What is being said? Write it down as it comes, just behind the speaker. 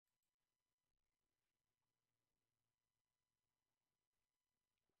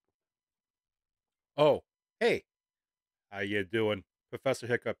Oh, hey, how you doing? Professor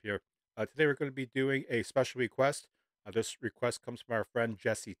Hiccup here. Today we're going to be doing a special request. This request comes from our friend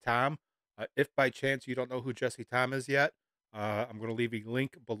Jesse Tom. If by chance you don't know who Jesse Tom is yet, I'm going to leave a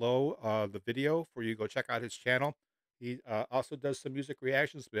link below the video for you to go check out his channel. He also does some music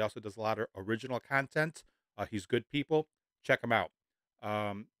reactions, but he also does a lot of original content. He's good people. Check him out.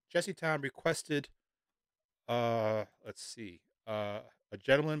 Jesse Tom requested, let's see, a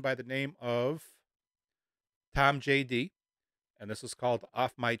gentleman by the name of TOMJD, and this is called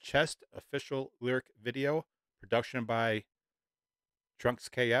Off My Chest official lyric video, production by Trunxks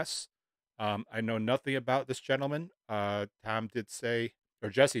KS. I know nothing about this gentleman. Tom did say, or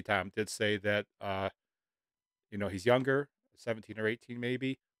Jesse Tom did say that, he's younger, 17 or 18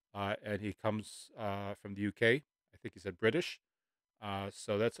 maybe, and he comes from the UK. I think he said British.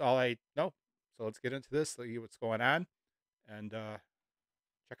 So that's all I know. So let's get into this, see what's going on, and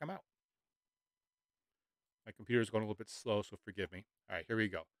check him out. My computer's going a little bit slow, so forgive me. All right, here we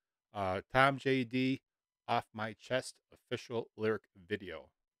go. TOMJD, Off My Chest official lyric video.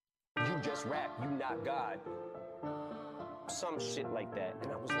 You just rap, you not God. Some shit like that.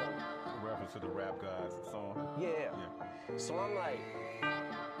 And I was like, reference to the Rap Gods song. yeah. So I'm like,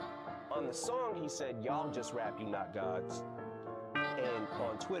 on the song he said, y'all just rap, you not gods. And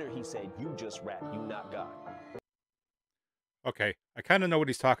on Twitter he said, you just rap, you not God. Okay, I kind of know what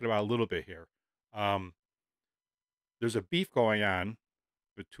he's talking about a little bit here. There's a beef going on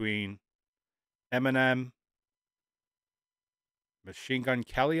between Eminem, Machine Gun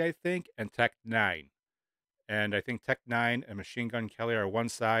Kelly, I think, and Tech Nine. And I think Tech Nine and Machine Gun Kelly are one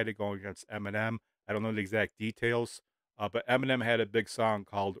side going against Eminem. I don't know the exact details, but Eminem had a big song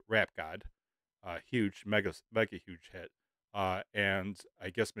called Rap God. Huge, mega huge hit. And I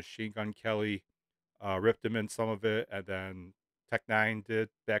guess Machine Gun Kelly ripped him in some of it, and then Tech Nine did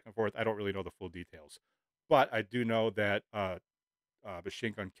back and forth. I don't really know the full details. But I do know that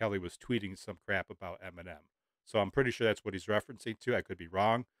Machine Gun Kelly was tweeting some crap about Eminem. So I'm pretty sure that's what he's referencing to. I could be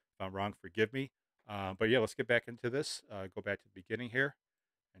wrong. If I'm wrong, forgive me. But yeah, let's get back into this. Go back to the beginning here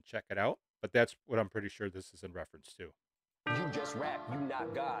and check it out. But that's what I'm pretty sure this is in reference to. You just rap, you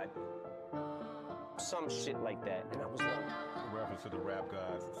not God. Some shit like that. And I was like, Reference to the Rap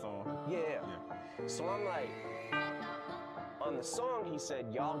Gods song. yeah. So I'm like, on the song he said,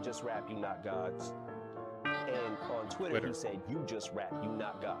 y'all just rap, you not gods. And on Twitter he said, you just rap, you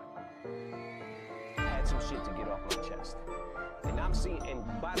not God. I had some shit to get off my chest. And I'm seeing, and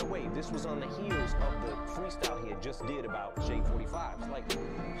by the way, this was on the heels of the freestyle he had just did about Shade 45. It's like,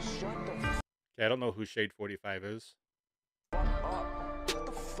 shut the fuck Okay, I don't know who Shade 45 is. up. Shut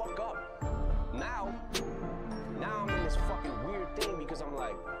the fuck up. Now I'm in this fucking weird thing because I'm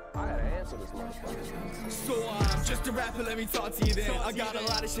like, I gotta answer this motherfucker. So I'm just a rapper, let me talk to you then. I got a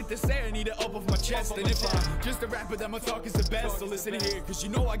lot of shit to say, I need it up off my chest. And if I'm just a rapper, then my talk is the best. So listen here, cause you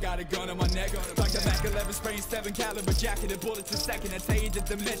know I got a gun on my neck. Like a Mac 11 spraying 7 caliber jacket and bullets a second. I tell you just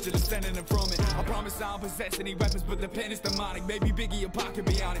the measure that's sending them from it. I promise I don't possess any weapons, but the pen is demonic. Maybe Biggie or Pac could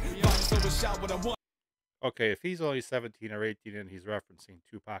be on it. So I shout what I want. Okay, if he's only 17 or 18 and he's referencing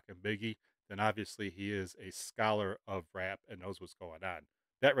Tupac and Biggie, then obviously he is a scholar of rap and knows what's going on.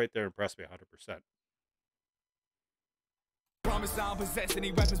 That right there impressed me 100%. Promise I don't possess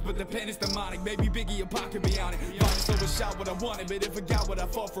any weapons, but the pen is demonic. Maybe Biggie or Pac could be on it. So I shout what I wanted, but if I got what I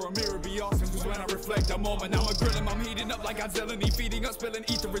fought for, a mirror be awesome. Cause when I reflect, I'm moment. Now I'm grilling, I'm heating up like Godzilla. Need feeding up, spilling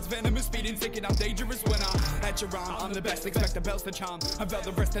ether, it's venomous, speeding, thinking I'm dangerous. When I'm at your rhyme, I'm the best, expect the bells to chime. I felt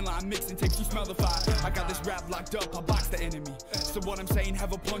the rest in line, mixing tapes, you smell the fire. I got this rap locked up, I box the enemy. So what I'm saying,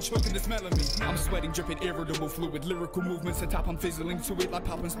 have a punch hook in the smell of me. I'm sweating, dripping, irritable fluid, lyrical movements, on top I'm fizzling to it. Like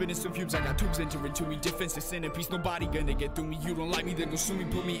popping, spinning some fumes, I got tubes entering to me. Defensive centerpiece, nobody gonna get through me. You don't like me, then go sue me,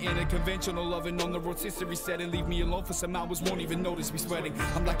 put me in a conventional oven on the rotisserie set and leave me alone for some hours, won't even notice me sweating.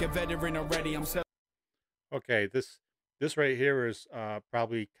 I'm like a veteran already, I'm selling. Okay, this right here is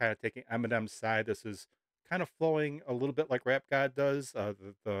probably kind of taking Eminem's side. This is kind of flowing a little bit like Rap God does,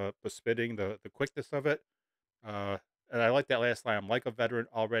 the spitting, the quickness of it. And I like that last line. I'm like a veteran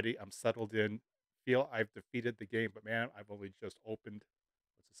already. I'm settled in. Feel I've defeated the game, but man, I've only just opened.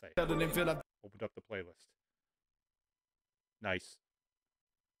 What's it say? Opened up the playlist. Nice.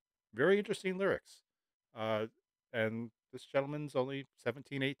 Very interesting lyrics. And this gentleman's only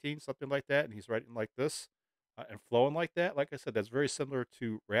 17, 18, something like that, and he's writing like this and flowing like that. Like I said, that's very similar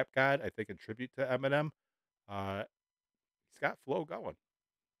to Rap God, I think, in tribute to Eminem. He's got flow going.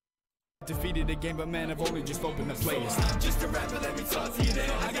 Defeated the game, but man, I've only just opened the playlist. I'm just a rapper, let me talk to you then.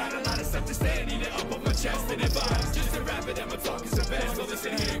 I got a lot of stuff to say, I need it up on my chest. And if I'm just a rapper, then my talk is the best. So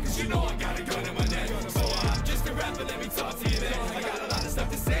listen here, cause you know I got a gun in my neck. So I'm just a rapper, let me talk to you then. I got a lot of stuff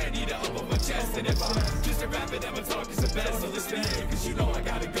to say, I need it up on my chest. And if I'm rap it, I'ma talk is the best. So listen here, cause you know I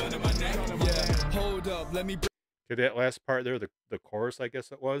got a gun in my neck. Yeah, hold up, let me Okay, that last part there, the chorus, I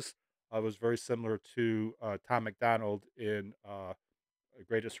guess it was very similar to Tom McDonald in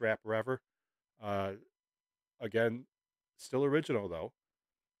Greatest Rapper Ever. Uh, again, still original though.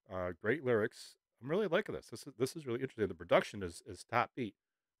 Great lyrics. I'm really liking this. This is really interesting. The production is top beat.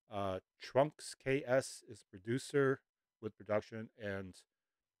 Trunks KS is producer with production, and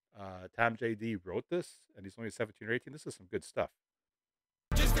TOMJD wrote this, and he's only 17 or 18. This is some good stuff.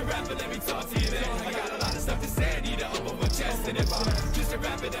 just a rapper, let me talk to you then. I got a lot of stuff to say, I need to up on my chest. And if I'm just a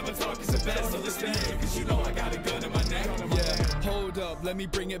rapper, then my talk is the best. So listen here, cause you know I got a gun in my neck. Yeah, hold up, let me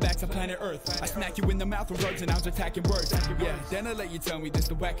bring it back to planet Earth. I smack you in the mouth with words and I was attacking words. Yeah, then I let you tell me this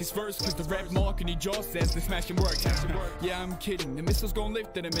the wackest verse. Cause the rap marketing jaw says the smashing work. Yeah, I'm kidding, the missile's gon'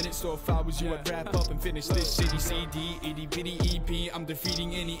 lift in a minute. So if I was you, I'd wrap up and finish this shitty CD, itty bitty EP. I'm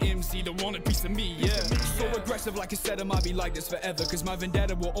defeating any MC that want a piece of me, yeah. So aggressive, like I said, I might be like this forever. Cause my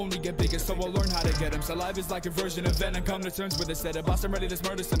vendetta will only get bigger, so I'll learn how to get him. Saliva is like a version of venom. Come to terms with a set of boss, I'm ready to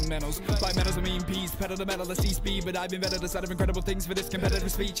murder some mentals. By metals, I mean peace, pedal to metal, I see speed. But I've invented a set of incredible things for this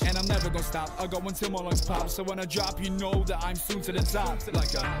competitive speech. And I'm never gonna stop, I'll go until my lungs pop. So when I drop, you know that I'm soon to the top.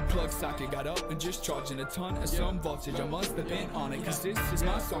 Like a plug socket, got up and just charging a ton of some voltage. I must have been on it, cause this is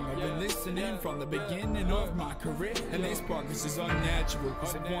my song. I've been listening from the beginning of my career. And this progress is unnatural,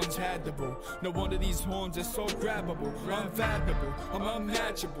 cause it once had the bull. No wonder these horns are so grabbable, unfathomable, I'm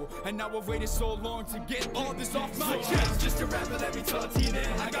unmatchable. And now I've waited so long to get all this off my chest. Just a rapper, let me talk to you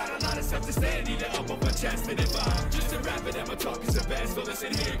then. I got a lot of stuff to say, I need to up on my chest. And if I'm just a rapper, then my talk is the best. So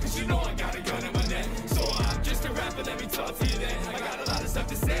listen here, cause you know I got a gun in my neck. So I'm just a rapper, let me talk to you then. I got a lot of stuff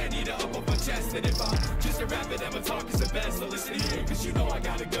to say, I need to up on my chest. And if I'm just a rapper, then my talk is the best. So listen here, cause you know I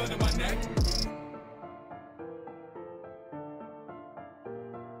got a gun in my neck.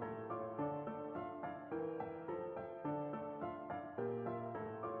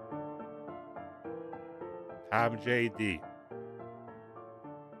 TOMJD.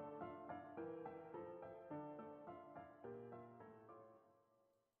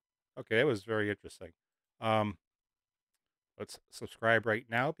 Okay, that was very interesting. Um, let's subscribe right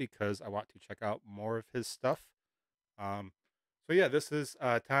now because I want to check out more of his stuff. So yeah, this is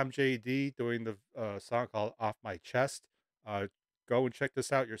TOMJD doing the song called "Off My Chest." Go and check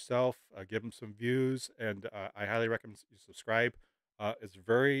this out yourself. Give him some views, and I highly recommend you subscribe. It's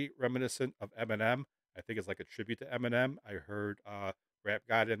very reminiscent of Eminem. I think it's like a tribute to Eminem. I heard Rap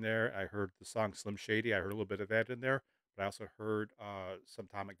God in there. I heard the song Slim Shady. I heard a little bit of that in there. But I also heard some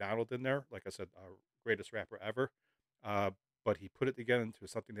Tom McDonald in there. Like I said, greatest rapper ever. Uh, but he put it together into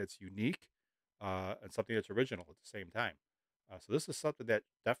something that's unique and something that's original at the same time. So this is something that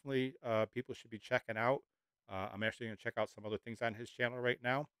definitely people should be checking out. I'm actually going to check out some other things on his channel right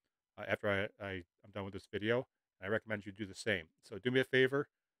now after I'm done with this video. And I recommend you do the same. So do me a favor,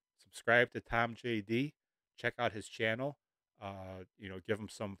 subscribe to TOMJD, check out his channel. Give him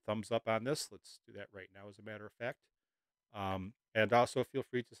some thumbs up on this. Let's do that right now, as a matter of fact. And also feel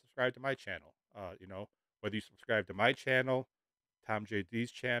free to subscribe to my channel. Whether you subscribe to my channel,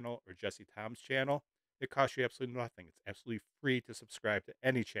 TOMJD's channel, or Jesse Tom's channel, it costs you absolutely nothing. It's absolutely free to subscribe to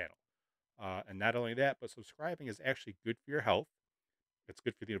any channel. And not only that, but subscribing is actually good for your health. It's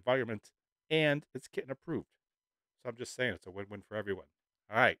good for the environment, and it's kitten approved. So I'm just saying it's a win-win for everyone.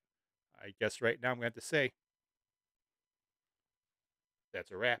 All right. I guess right now I'm going to have to say that's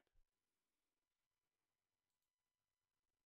a wrap.